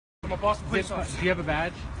I'm a Boston police officer. Do you have a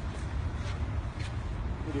badge?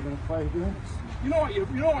 What are you going to fight doing? You know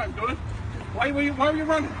what I'm doing. Why are you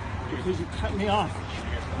running? Because you cut me off.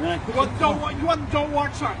 And then I You want the don't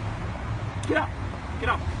walk sign. Get up. Get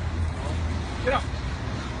up. Get up.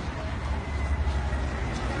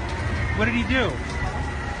 What did he do?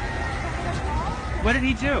 What did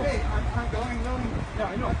he do? Hey, I'm going. Yeah,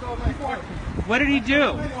 I know. What did he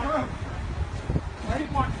do?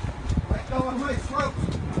 Let go of my throat.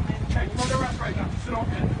 Okay, you're under arrest right now. Sit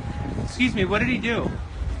over. Excuse me, what did he do?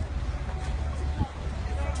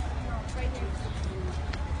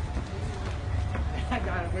 I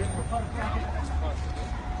got it. Where's the phone?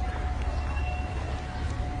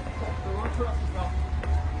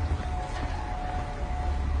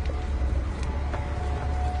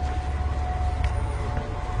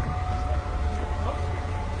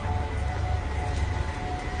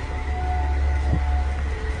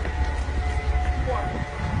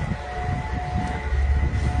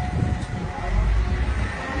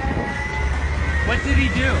 What did he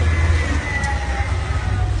do?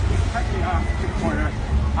 Cut me off the corner.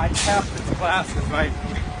 I tapped his glass with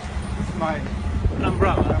my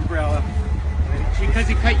umbrella. Because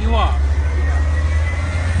he cut you off.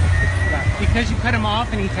 Because you cut him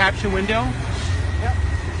off and he tapped your window? Yep.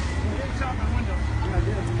 He didn't tap my window. Yeah, I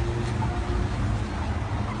did.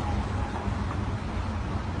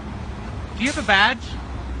 Do you have a badge?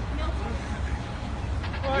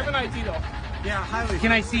 Well, I have an ID though. Yeah, highly.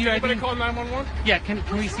 Can I see your Anybody ID? call 911? Yeah, can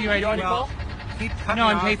we see your ID? You already called? He cut No,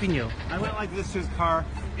 me I'm off. taping you. I went like this to his car.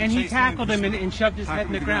 And he chased me tackled him and shoved his head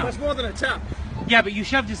in the ground. That's more than a tap. Yeah, but you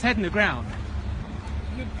shoved his head in the ground.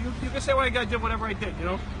 You can say, well, I did whatever I did, you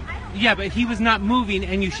know? Yeah, but he was not moving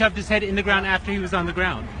and you shoved his head in the ground after he was on the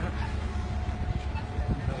ground.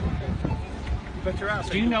 You bet your ass.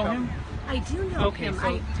 Do you know him? I do know Okay, him.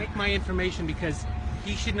 so take my information because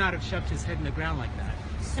he should not have shoved his head in the ground like that.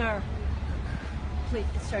 Sir, please,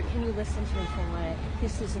 sir, can you listen to me for a minute?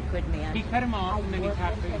 This is a good man. He cut him off and then he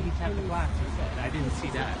tapped the glass, he said. I didn't see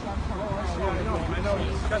that. I know.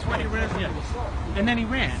 That's why he ran. Yeah. And then he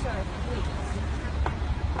ran. Sir, please.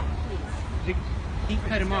 He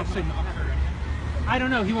cut him off, so I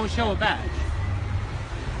don't know, he won't show a badge.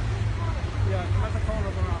 Yeah, I'm at the corner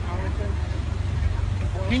of Arlington.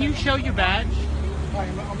 Can you show your badge?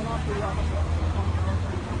 I'm an off-duty officer.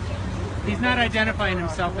 He's not identifying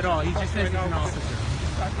himself at all. He just says he's an officer.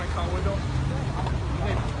 Crack my car window.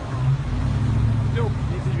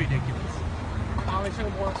 This is ridiculous. Arlington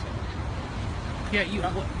and Boston. Yeah,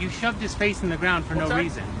 you shoved his face in the ground for What's no that?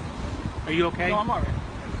 reason. Are you okay? No, I'm alright.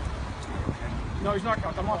 No, he's not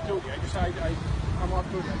cuffed. I'm off duty. I'm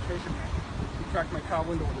off duty. I'm chasing him. He cracked my car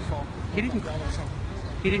window with his phone. He didn't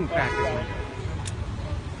crack his window.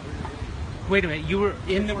 Wait a minute, you were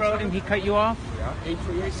in the road and he cut you off? Yeah.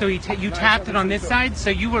 838. So you tapped it on this side, so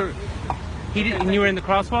you were and you were in the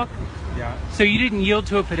crosswalk? Yeah. So you didn't yield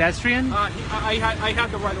to a pedestrian? I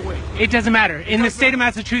had the right of way. It doesn't matter. In the state of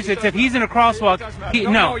Massachusetts, if he's in a crosswalk,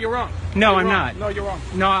 No, you're wrong. No, You're I'm wrong. not. No, you're wrong.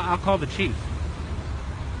 No, I'll call the chief.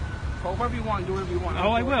 Call whatever you want. Do whatever you want.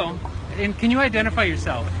 Oh, I will. And can you identify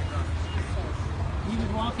yourself? He was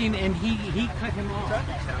walking and he cut him off.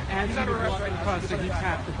 As he was walking across, so he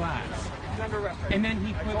tapped the glass. He's under arrest. And then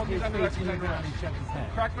he I put told you his he's under face arrest. in the He's under ground and arrest. shoved his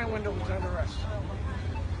head. Crack my window. He's under arrest.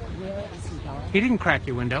 Where is he going? He didn't crack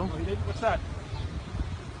your window. Oh, he did? What's that?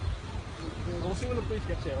 We'll see when the police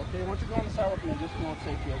get there, okay? Once you go on the sidewalk, you just go on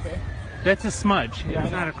safety, okay? That's a smudge. Yeah, I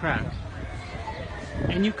It's know. not a crack.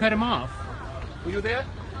 And you cut him off. Were you there?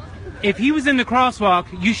 If he was in the crosswalk,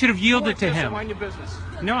 you should have yielded to him. Mind your business.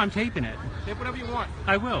 No, I'm taping it. Take whatever you want.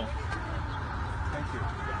 I will. Thank you.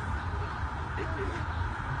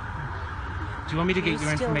 Do you want me to get You your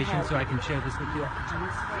still information have- so I can share this with you?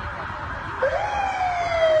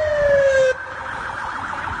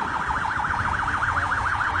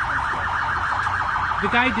 The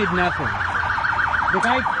guy did nothing.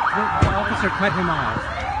 The officer cut him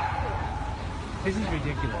off. This is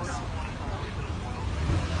ridiculous.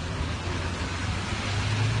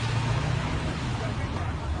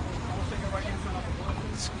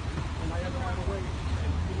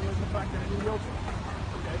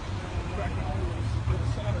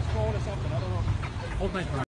 Hold my phone.